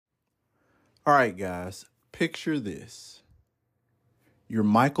All right, guys, picture this. You're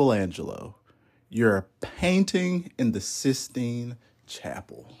Michelangelo. You're painting in the Sistine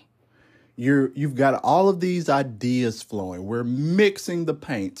Chapel. You've got all of these ideas flowing. We're mixing the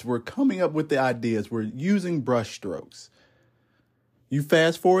paints. We're coming up with the ideas. We're using brush strokes. You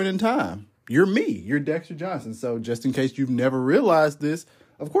fast forward in time. You're me. You're Dexter Johnson. So just in case you've never realized this,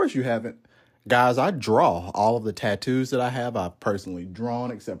 of course you haven't. Guys, I draw all of the tattoos that I have. I've personally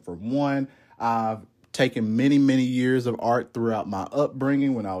drawn except for one. I've taken many, many years of art throughout my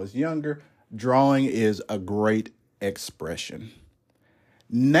upbringing when I was younger. Drawing is a great expression.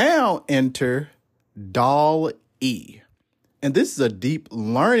 Now enter DALL-E. And this is a deep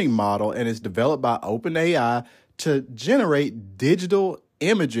learning model and is developed by OpenAI to generate digital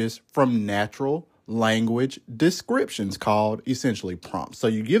images from natural language descriptions called essentially prompts. So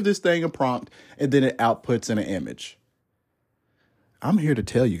you give this thing a prompt and then it outputs an image. I'm here to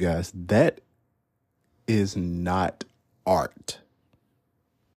tell you guys that is not art.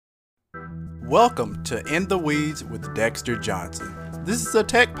 Welcome to In the Weeds with Dexter Johnson. This is a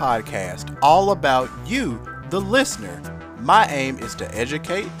tech podcast all about you, the listener. My aim is to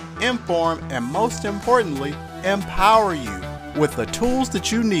educate, inform, and most importantly, empower you with the tools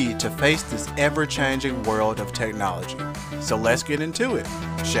that you need to face this ever-changing world of technology. So let's get into it,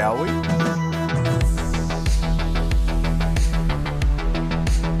 shall we?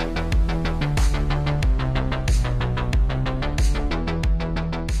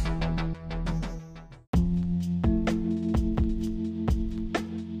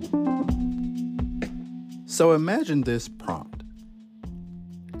 So imagine this prompt.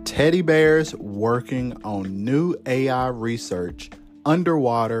 Teddy bears working on new AI research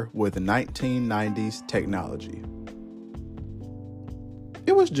underwater with 1990s technology.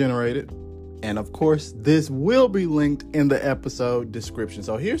 It was generated. And of course, this will be linked in the episode description.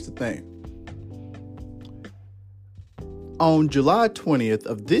 So here's the thing. On July 20th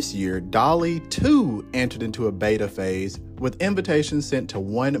of this year, DALL-E 2 entered into a beta phase with invitations sent to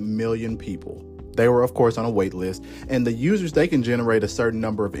 1 million people. They were, of course, on a wait list, and the users, they can generate a certain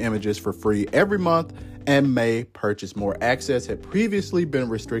number of images for free every month and may purchase more. Access had previously been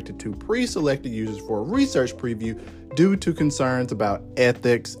restricted to pre-selected users for a research preview due to concerns about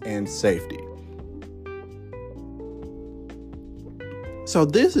ethics and safety. So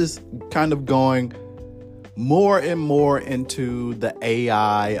this is kind of going more and more into the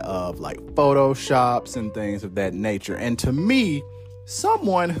AI of like Photoshops and things of that nature. And to me,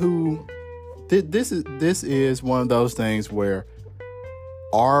 someone who This is one of those things where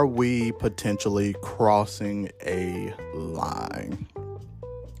are we potentially crossing a line?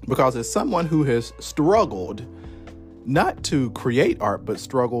 Because as someone who has struggled not to create art, but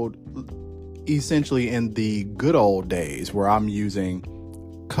struggled essentially in the good old days where I'm using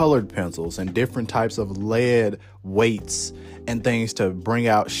colored pencils and different types of lead weights and things to bring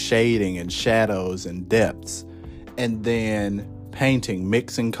out shading and shadows and depths, and then painting,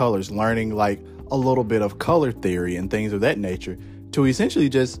 mixing colors, learning like a little bit of color theory and things of that nature, to essentially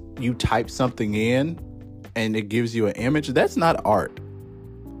just you type something in and it gives you an image. That's not art.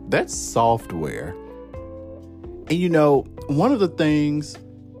 That's software. And you know, one of the things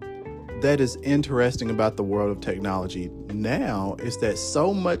that is interesting about the world of technology now is that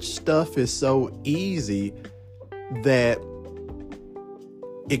so much stuff is so easy that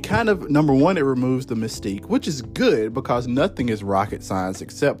it kind of, number one, it removes the mystique, which is good because nothing is rocket science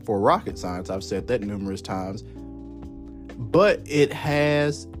except for rocket science. I've said that numerous times. But it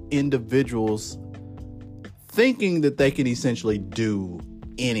has individuals thinking that they can essentially do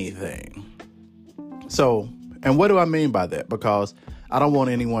anything. So, and what do I mean by that? Because I don't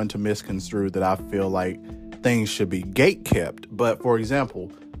want anyone to misconstrue that I feel like things should be gatekept. But for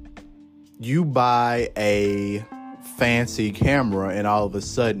example, you buy a fancy camera and all of a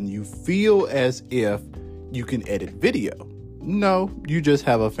sudden you feel as if you can edit video. No, you just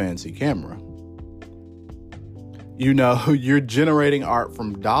have a fancy camera. You know, you're generating art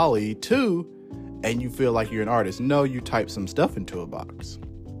from DALL-E 2 and you feel like you're an artist. No, you type some stuff into a box.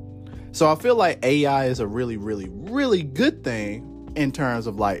 So I feel like AI is a really, really, really good thing in terms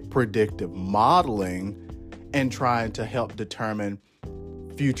of like predictive modeling and trying to help determine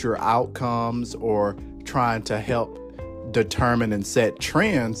future outcomes or trying to help determine and set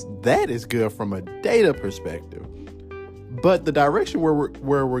trends. That is good from a data perspective. But the direction where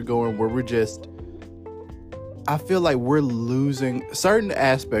we're going, where we're just, I feel like we're losing certain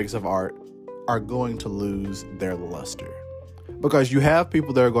aspects of art are going to lose their luster. Because you have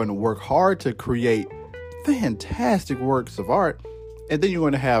people that are going to work hard to create fantastic works of art, and then you're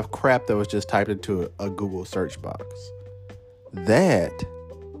going to have crap that was just typed into a Google search box. That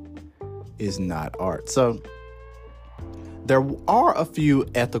is not art. So there are a few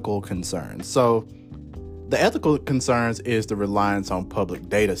ethical concerns. So the ethical concerns is the reliance on public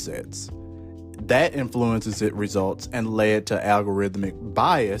data sets. That influences its results and led to algorithmic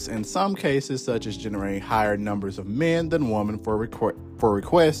bias in some cases, such as generating higher numbers of men than women for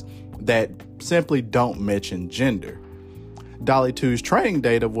requests that simply don't mention gender. DALL-E 2's training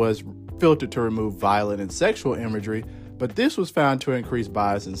data was filtered to remove violent and sexual imagery, but this was found to increase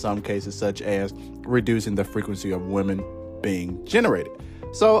bias in some cases, such as reducing the frequency of women being generated.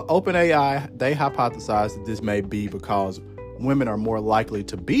 So OpenAI, they hypothesized that this may be because women are more likely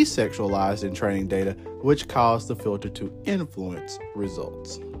to be sexualized in training data, which caused the filter to influence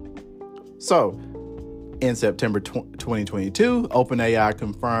results. So, in September 2022, OpenAI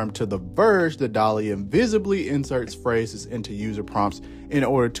confirmed to The Verge that DALL-E invisibly inserts phrases into user prompts in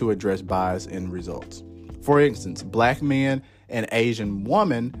order to address bias in results. For instance, Black men and Asian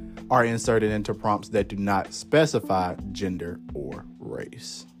women are inserted into prompts that do not specify gender or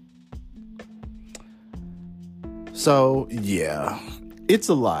race. So, yeah, it's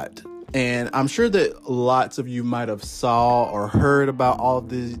a lot. And I'm sure that lots of you might have saw or heard about all of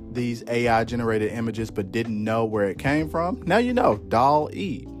these AI-generated images but didn't know where it came from. Now you know,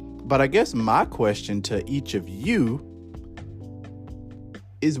 DALL-E. But I guess my question to each of you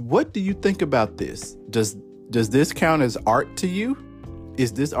is, what do you think about this? Does this count as art to you?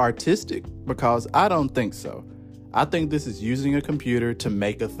 Is this artistic? Because I don't think so. I think this is using a computer to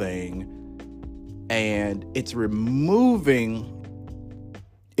make a thing, and it's removing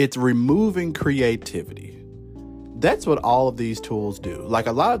creativity. That's what all of these tools do. Like,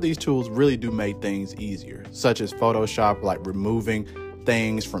 a lot of these tools really do make things easier, such as Photoshop, like removing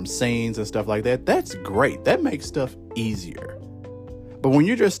things from scenes and stuff like that. That's great. That makes stuff easier. But when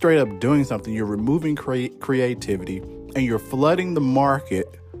you're just straight up doing something, you're removing creativity and you're flooding the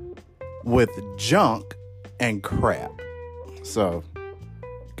market with junk and crap. So,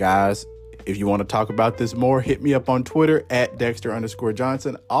 guys, if you want to talk about this more, hit me up on Twitter at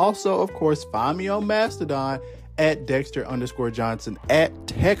Dexter_Johnson. Also, of course, find me on Mastodon at Dexter_Johnson at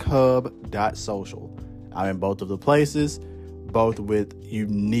techhub.social. I'm in both of the places, both with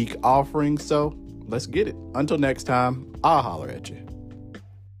unique offerings. So let's get it. Until next time, I'll holler at you.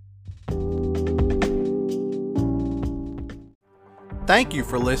 Thank you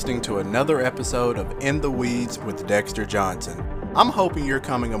for listening to another episode of In the Weeds with Dexter Johnson. I'm hoping you're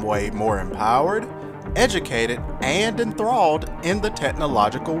coming away more empowered, educated, and enthralled in the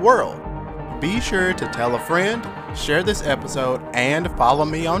technological world. Be sure to tell a friend, share this episode, and follow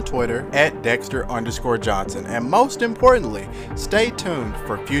me on Twitter at Dexter_Johnson. And most importantly, stay tuned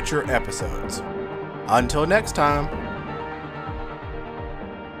for future episodes. Until next time.